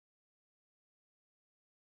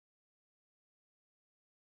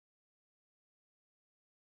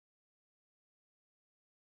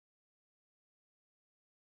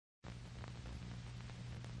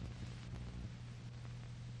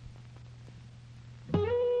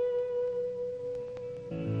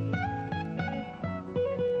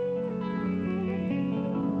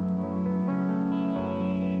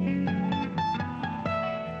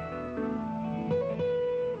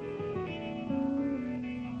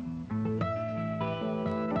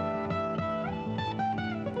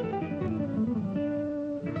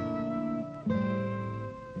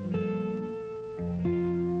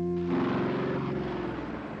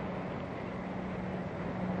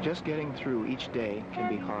just getting through each day can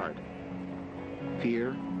be hard.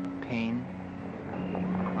 Fear, pain,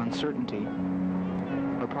 uncertainty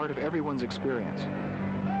are part of everyone's experience,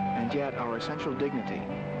 and yet our essential dignity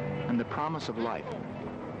and the promise of life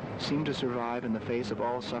seem to survive in the face of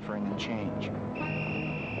all suffering and change.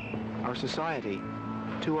 Our society,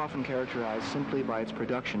 too often characterized simply by its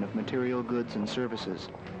production of material goods and services,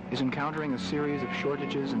 is encountering a series of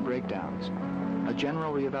shortages and breakdowns. A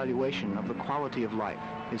general reevaluation of the quality of life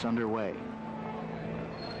is underway.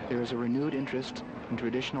 There is a renewed interest in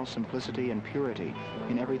traditional simplicity and purity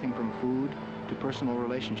in everything from food to personal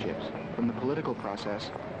relationships, from the political process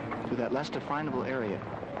to that less definable area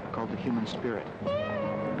called the human spirit.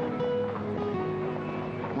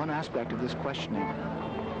 One aspect of this questioning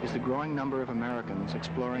is the growing number of Americans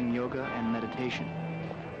exploring yoga and meditation.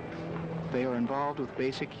 They are involved with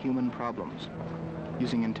basic human problems,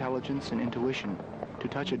 using intelligence and intuition to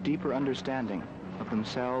touch a deeper understanding of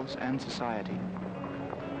themselves and society.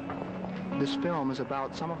 This film is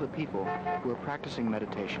about some of the people who are practicing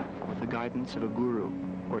meditation with the guidance of a guru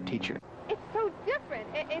or teacher. It's so different.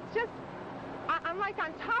 It's just, I'm like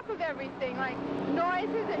on top of everything, like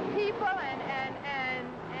noises and people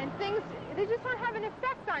and things. They just don't have an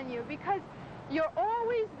effect on you because you're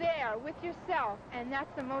always there with yourself, and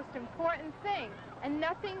that's the most important thing. And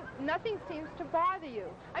nothing seems to bother you.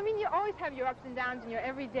 I mean, you always have your ups and downs in your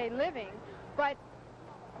everyday living, but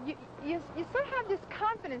you sort of have this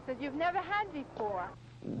confidence that you've never had before.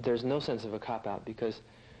 There's no sense of a cop-out, because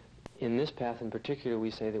in this path in particular we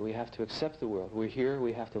say that we have to accept the world. We're here,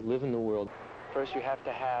 we have to live in the world. First you have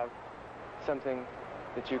to have something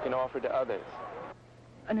that you can offer to others.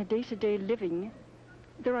 On a day-to-day living,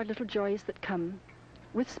 there are little joys that come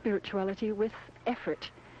with spirituality, with effort,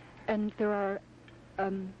 and there are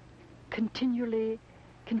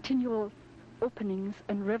continual openings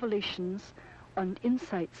and revelations and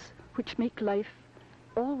insights which make life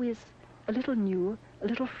always a little new, a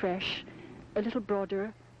little fresh, a little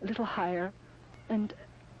broader, a little higher, and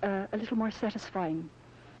a little more satisfying.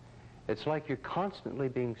 It's like you're constantly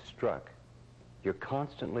being struck. You're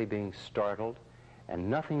constantly being startled, and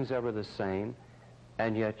nothing's ever the same,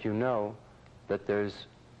 and yet you know that there's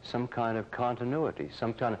some kind of continuity,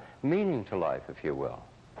 some kind of meaning to life, if you will.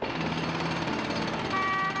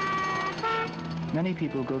 Many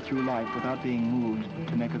people go through life without being moved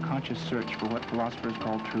to make a conscious search for what philosophers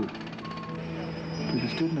call truth. To the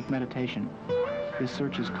student of meditation, this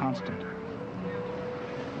search is constant.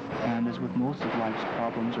 And as with most of life's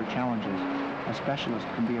problems or challenges, a specialist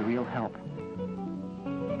can be a real help.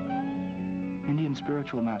 Indian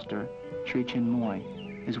spiritual master Sri Chinmoy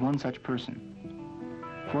is one such person.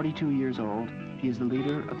 42 years old, he is the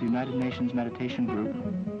leader of the United Nations Meditation Group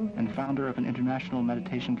and founder of an international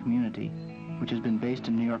meditation community which has been based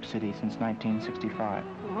in New York City since 1965.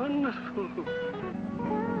 Wonderful.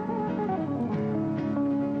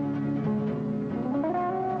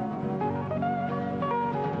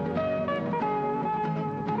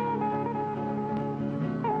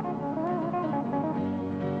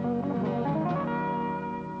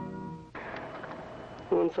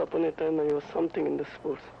 Once upon a time, I was something in the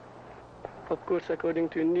sports. Of course, according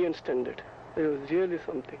to Indian standard, I was really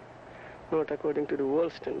something, not according to the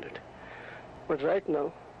world standard. But right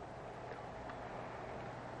now,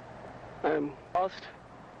 I am asked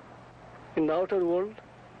in the outer world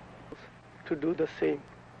to do the same.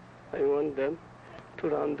 I want them to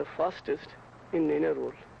run the fastest in the inner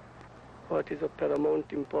world. What is of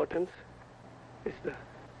paramount importance is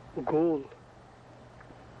the goal,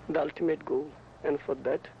 the ultimate goal. And for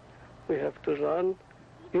that, we have to run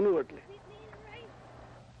inwardly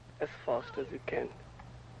as fast as we can.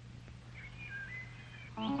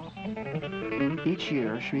 Each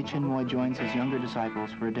year, Sri Chinmoy joins his younger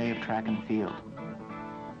disciples for a day of track and field.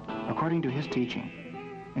 According to his teaching,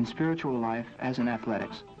 in spiritual life, as in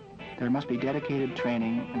athletics, there must be dedicated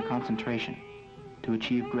training and concentration to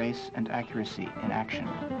achieve grace and accuracy in action.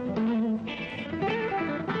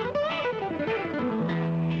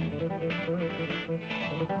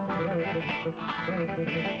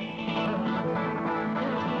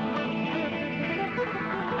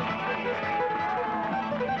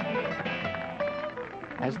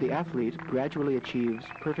 As the athlete gradually achieves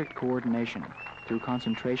perfect coordination through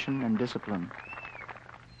concentration and discipline,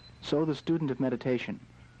 so the student of meditation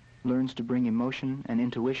learns to bring emotion and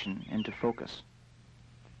intuition into focus.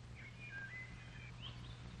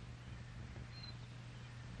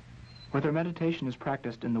 Whether meditation is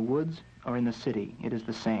practiced in the woods or in the city, it is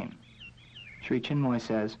the same. Sri Chinmoy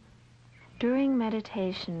says, during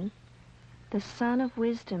meditation, the sun of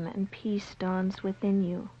wisdom and peace dawns within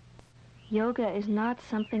you. Yoga is not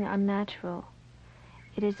something unnatural.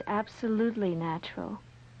 It is absolutely natural.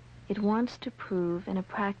 It wants to prove in a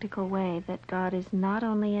practical way that God is not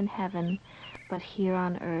only in heaven, but here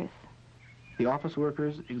on earth. The office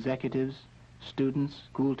workers, executives, students,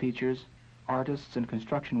 school teachers, artists, and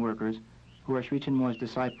construction workers who are Sri Chinmoy's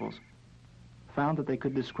disciples found that they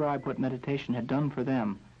could describe what meditation had done for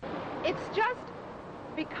them. It's just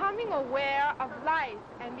becoming aware of life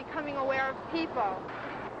and becoming aware of people.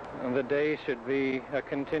 And the day should be a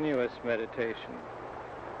continuous meditation.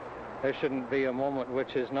 There shouldn't be a moment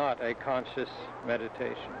which is not a conscious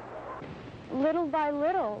meditation. Little by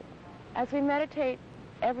little, as we meditate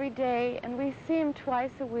every day, and we see him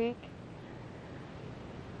twice a week,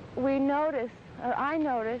 we notice, or I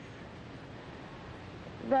notice,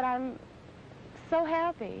 that I'm so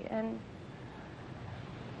happy, and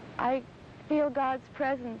I feel God's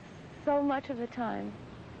presence so much of the time.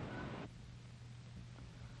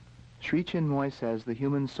 Sri Chinmoy says the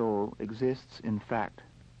human soul exists in fact.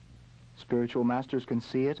 Spiritual masters can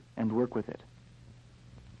see it and work with it.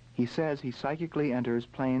 He says he psychically enters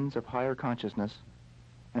planes of higher consciousness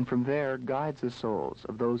and from there guides the souls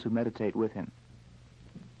of those who meditate with him.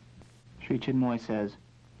 Sri Chinmoy says,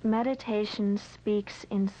 meditation speaks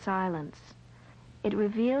in silence. It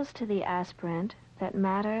reveals to the aspirant that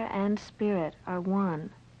matter and spirit are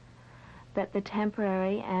one, that the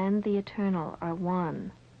temporary and the eternal are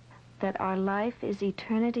one, that our life is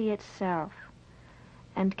eternity itself,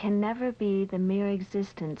 and can never be the mere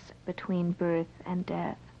existence between birth and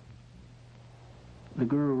death. The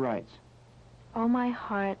Guru writes, O my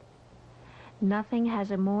heart, nothing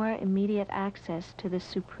has a more immediate access to the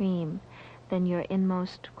Supreme than your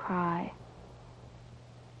inmost cry.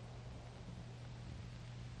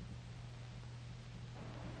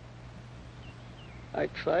 I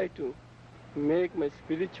try to make my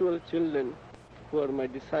spiritual children, who are my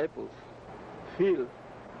disciples, feel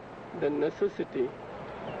the necessity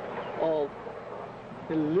of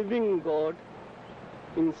the living God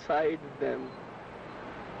inside them.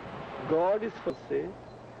 God is for say,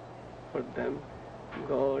 for them,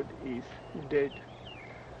 God is dead.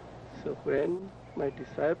 So when my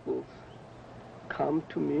disciples come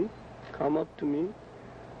up to me,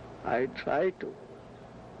 I try to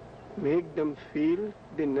make them feel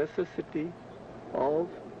the necessity of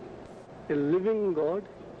a living God,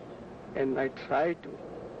 and I try to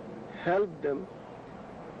help them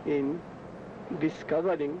in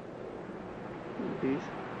discovering this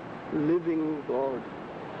living God.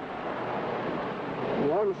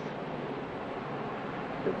 Once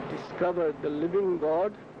they discover the living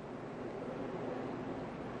God,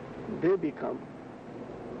 they become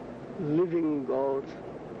living gods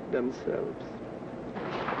themselves.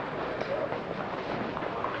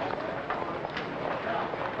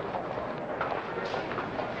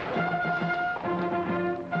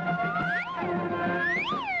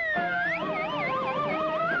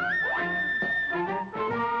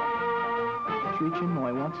 Sri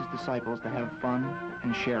Chinmoy wants his disciples to have fun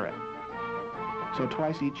and share it. So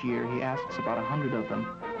twice each year he asks about 100 of them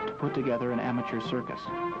to put together an amateur circus.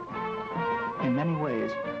 In many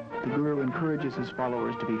ways, the Guru encourages his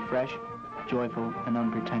followers to be fresh, joyful, and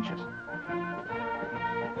unpretentious.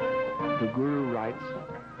 The Guru writes,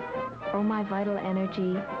 O my vital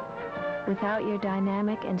energy, without your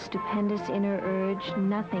dynamic and stupendous inner urge,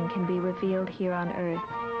 nothing can be revealed here on earth.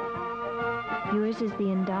 Yours is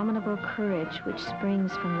the indomitable courage which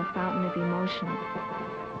springs from the fountain of emotion.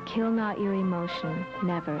 Kill not your emotion,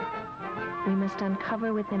 never. We must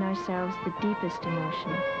uncover within ourselves the deepest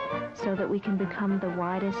emotion, so that we can become the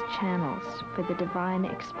widest channels for the divine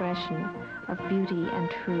expression of beauty and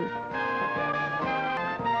truth.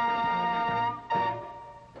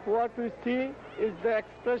 What we see is the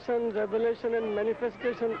expression, revelation, and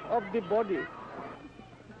manifestation of the body.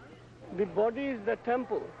 The body is the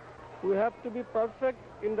temple. We have to be perfect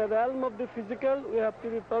in the realm of the physical. We have to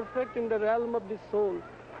be perfect in the realm of the soul.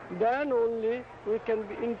 Then only we can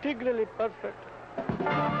be integrally perfect.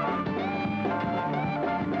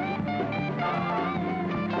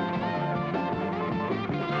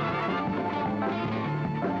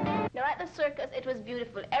 Now at the circus it was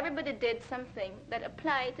beautiful. Everybody did something that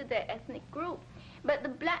applied to their ethnic group. But the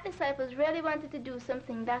black disciples really wanted to do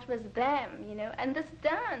something that was them, you know, and this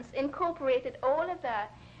dance incorporated all of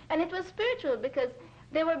that. And it was spiritual because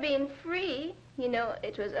they were being free, you know,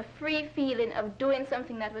 it was a free feeling of doing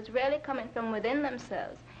something that was really coming from within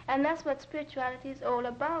themselves. And that's what spirituality is all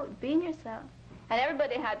about, being yourself. And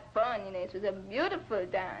everybody had fun, you know, it was a beautiful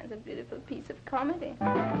dance, a beautiful piece of comedy.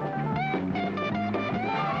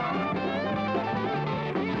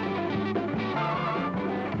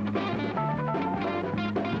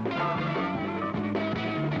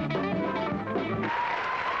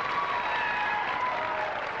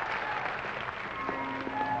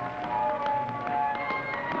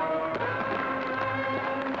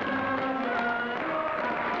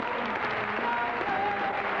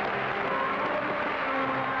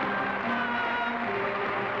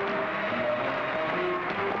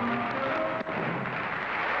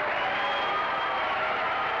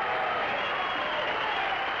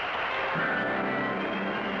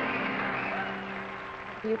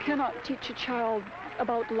 You cannot teach a child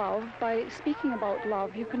about love by speaking about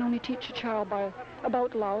love. You can only teach a child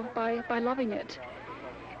about love by loving it.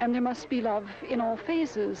 And there must be love in all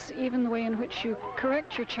phases, even the way in which you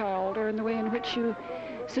correct your child or in the way in which you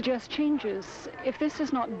suggest changes. If this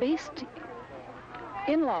is not based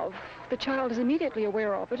in love, the child is immediately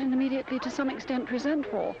aware of it and immediately, to some extent,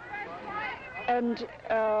 resentful. And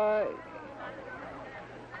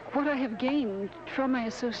what I have gained from my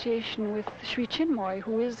association with Sri Chinmoy,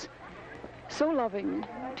 who is so loving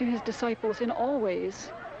to his disciples in all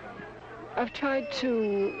ways, I've tried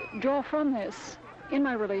to draw from this in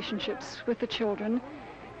my relationships with the children.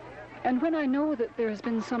 And when I know that there has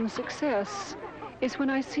been some success is when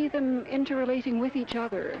I see them interrelating with each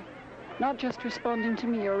other, not just responding to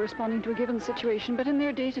me or responding to a given situation, but in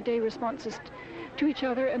their day-to-day responses to each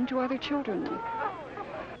other and to other children.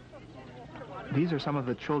 These are some of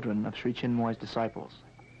the children of Sri Chinmoy's disciples.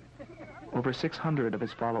 Over 600 of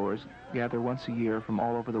his followers gather once a year from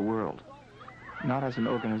all over the world, not as an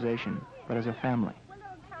organization, but as a family.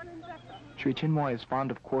 Sri Chinmoy is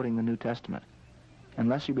fond of quoting the New Testament.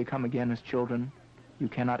 Unless you become again as children, you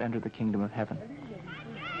cannot enter the kingdom of heaven.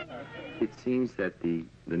 It seems that the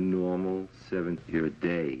normal 7-year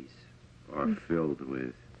days are filled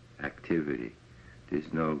with activity.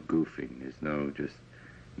 There's no goofing. There's no just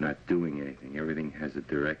not doing anything. Everything has a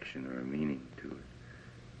direction or a meaning to it.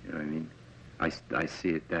 You know what I mean? I see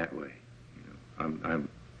it that way. You know, I'm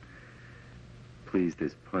pleased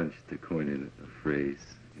as punch, to coin a phrase.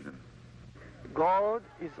 You know. God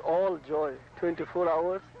is all joy, 24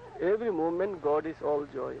 hours. Every moment God is all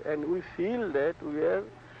joy. And we feel that we are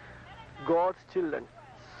God's children.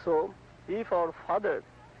 So if our Father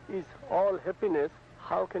is all happiness,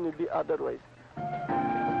 how can it be otherwise?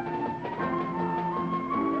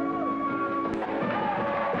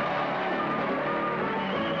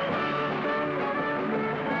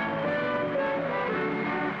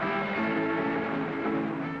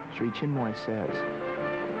 Sri Chinmoy says,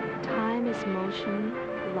 Time is motion,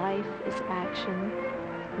 life is action,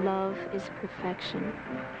 love is perfection.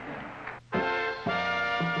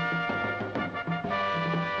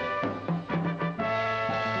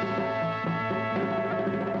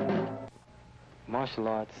 Martial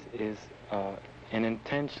arts is an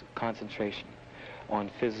intense concentration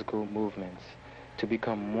on physical movements to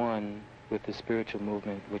become one with the spiritual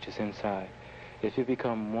movement which is inside. If you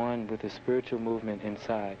become one with the spiritual movement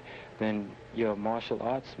inside, then your martial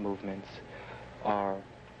arts movements are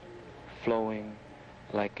flowing.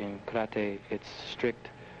 Like in karate, it's strict,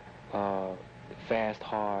 fast,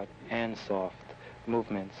 hard, and soft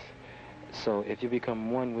movements. So if you become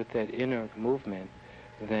one with that inner movement,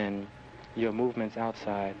 then your movements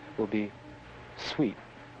outside will be sweet,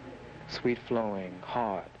 sweet flowing,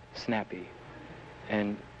 hard, snappy,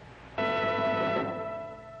 and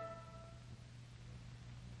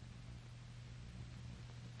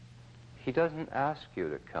he doesn't ask you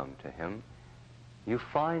to come to him. You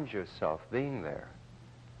find yourself being there.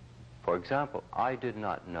 For example, I did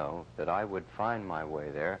not know that I would find my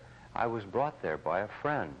way there. I was brought there by a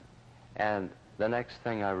friend. And the next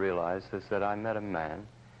thing I realized is that I met a man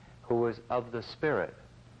who was of the spirit.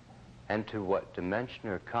 And to what dimension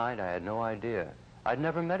or kind, I had no idea. I'd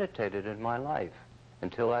never meditated in my life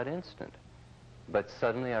until that instant. But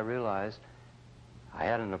suddenly I realized I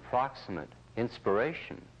had an approximate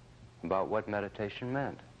inspiration about what meditation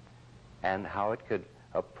meant and how it could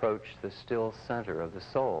approach the still center of the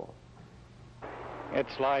soul.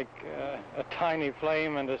 It's like a tiny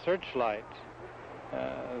flame and a searchlight.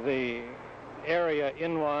 The area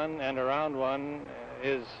in one and around one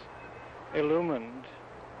is illumined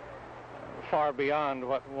far beyond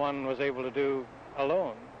what one was able to do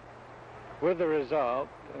alone, with the result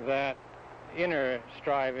that inner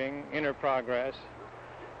striving, inner progress,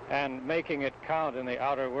 and making it count in the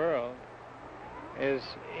outer world is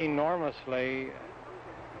enormously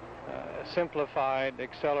simplified,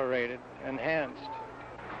 accelerated, enhanced.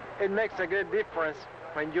 It makes a great difference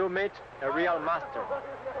when you meet a real master.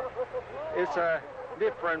 It's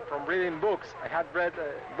different from reading books. I had read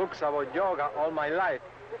books about yoga all my life,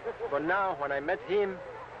 but now when I met him,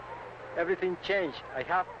 everything changed. I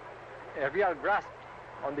have a real grasp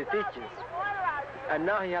on the teachings. And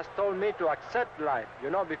now he has told me to accept life. You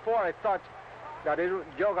know, before I thought that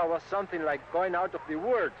yoga was something like going out of the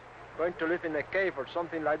world, going to live in a cave or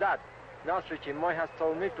something like that. Now Sri Chinmoy has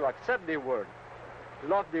told me to accept the world,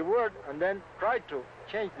 love the world, and then try to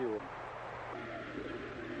change the world.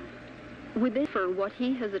 We differ what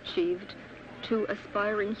he has achieved to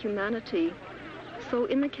aspiring humanity. So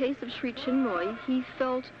in the case of Sri Chinmoy, he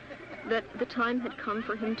felt that the time had come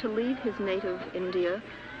for him to leave his native India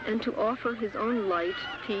and to offer his own light,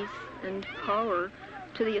 peace, and power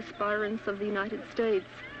to the aspirants of the United States.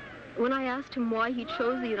 When I asked him why he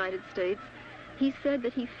chose the United States, he said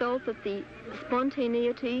that he felt that the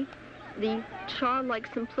spontaneity, the childlike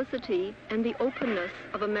simplicity, and the openness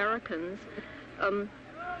of Americans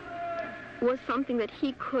was something that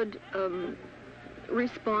he could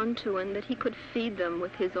respond to, and that he could feed them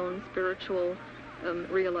with his own spiritual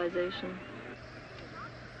realization.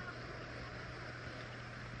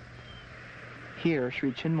 Here,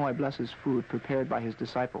 Sri Chinmoy blesses food prepared by his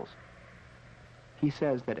disciples. He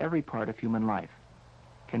says that every part of human life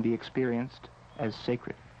can be experienced as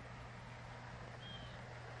sacred.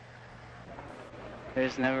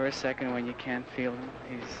 There's never a second when you can't feel him.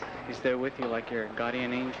 He's there with you like your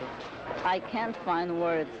guardian angel. I can't find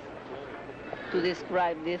words to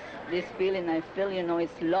describe this feeling I feel. You know,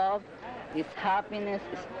 it's love, it's happiness,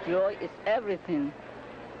 it's joy, it's everything.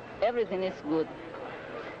 Everything is good.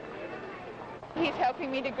 He's helping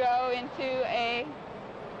me to grow into a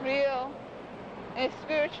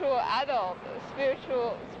spiritual adult, a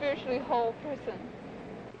spiritually whole person.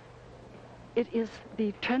 It is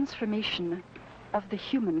the transformation of the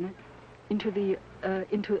human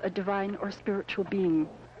into a divine or spiritual being.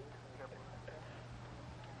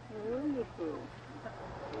 Wonderful.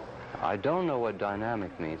 I don't know what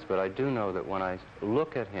dynamic means, but I do know that when I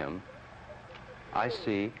look at him, I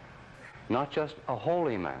see not just a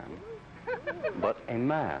holy man, but a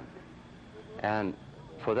man. And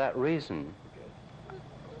for that reason,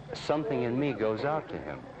 something in me goes out to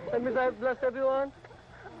him. Let me bless everyone.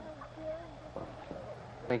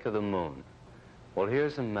 Think of the moon. Well,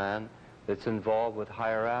 here's a man that's involved with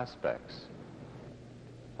higher aspects.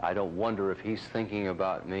 I don't wonder if he's thinking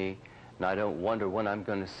about me, and I don't wonder when I'm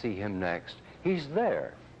going to see him next. He's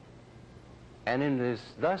there. And in his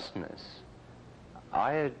thusness,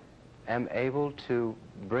 I am able to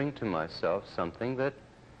bring to myself something that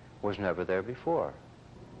was never there before.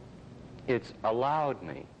 It's allowed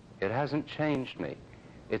me. It hasn't changed me.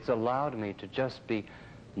 It's allowed me to just be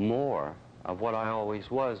more of what I always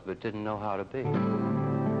was but didn't know how to be.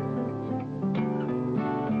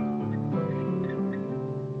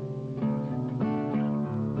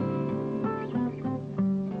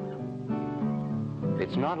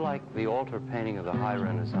 It's not like the altar painting of the High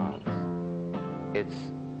Renaissance. It's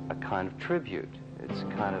a kind of tribute. It's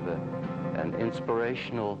kind of an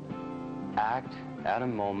inspirational act at a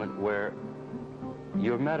moment where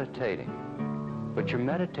you're meditating, but you're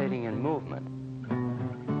meditating in movement.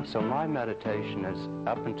 So my meditation is,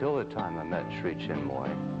 up until the time I met Sri Chinmoy,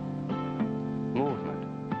 movement.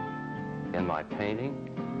 In my painting,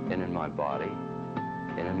 and in my body,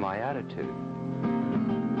 and in my attitude.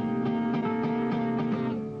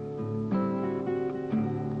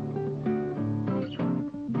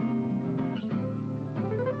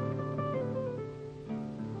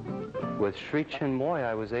 With Sri Chinmoy,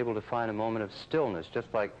 I was able to find a moment of stillness, just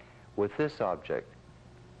like with this object.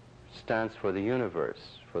 Stands for the universe,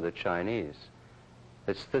 for the Chinese.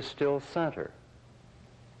 It's the still center.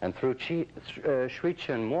 And through Sri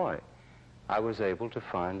Chinmoy, I was able to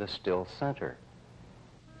find the still center.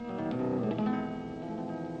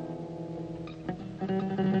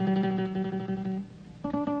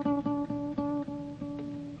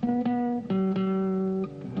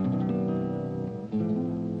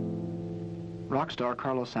 Rock star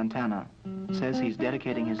Carlos Santana says he's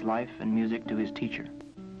dedicating his life and music to his teacher.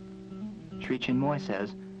 Sri Chinmoy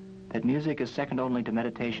says that music is second only to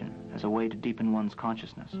meditation as a way to deepen one's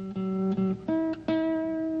consciousness.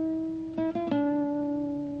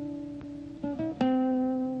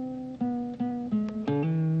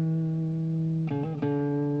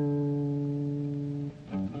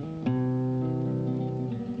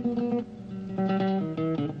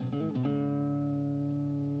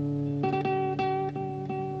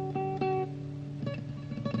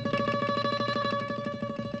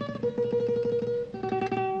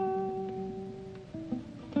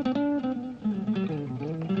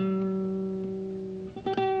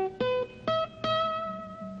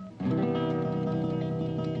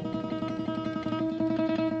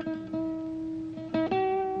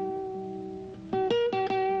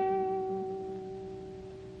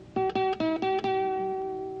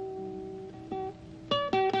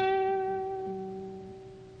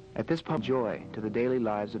 At this pub, joy to the daily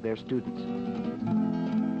lives of their students.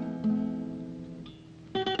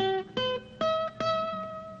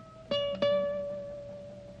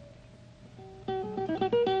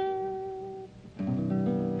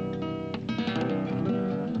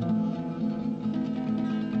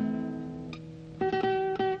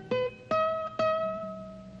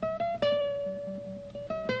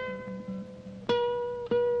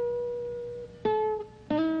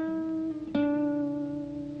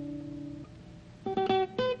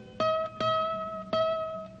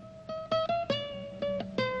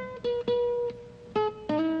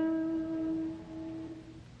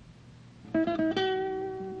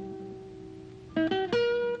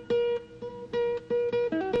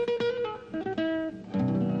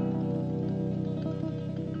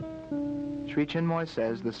 Sri Chinmoy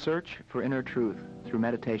says the search for inner truth through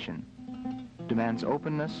meditation demands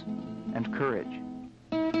openness and courage.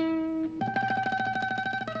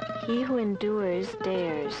 He who endures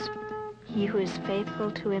dares. He who is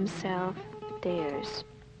faithful to himself dares.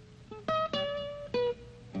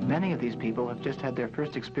 Many of these people have just had their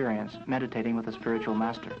first experience meditating with a spiritual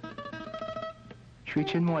master. Sri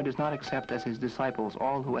Chinmoy does not accept as his disciples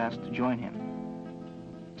all who ask to join him.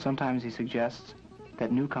 Sometimes he suggests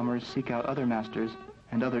that newcomers seek out other masters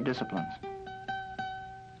and other disciplines.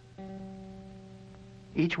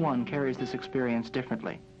 Each one carries this experience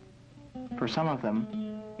differently. For some of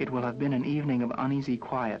them, it will have been an evening of uneasy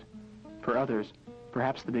quiet. For others,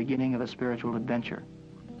 perhaps the beginning of a spiritual adventure.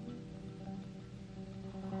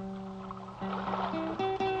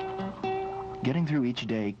 Getting through each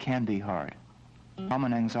day can be hard.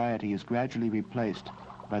 Common anxiety is gradually replaced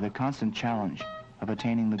by the constant challenge of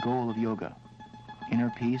attaining the goal of yoga,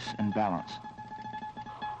 inner peace and balance.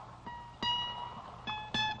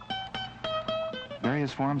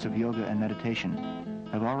 Various forms of yoga and meditation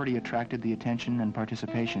have already attracted the attention and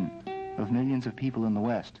participation of millions of people in the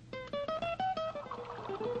West.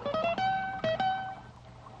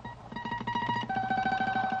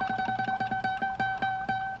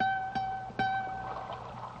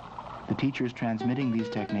 The teachers transmitting these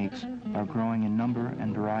techniques are growing in number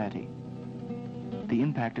and variety. The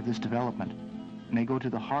impact of this development may go to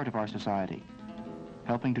the heart of our society,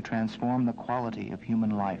 helping to transform the quality of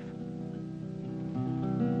human life.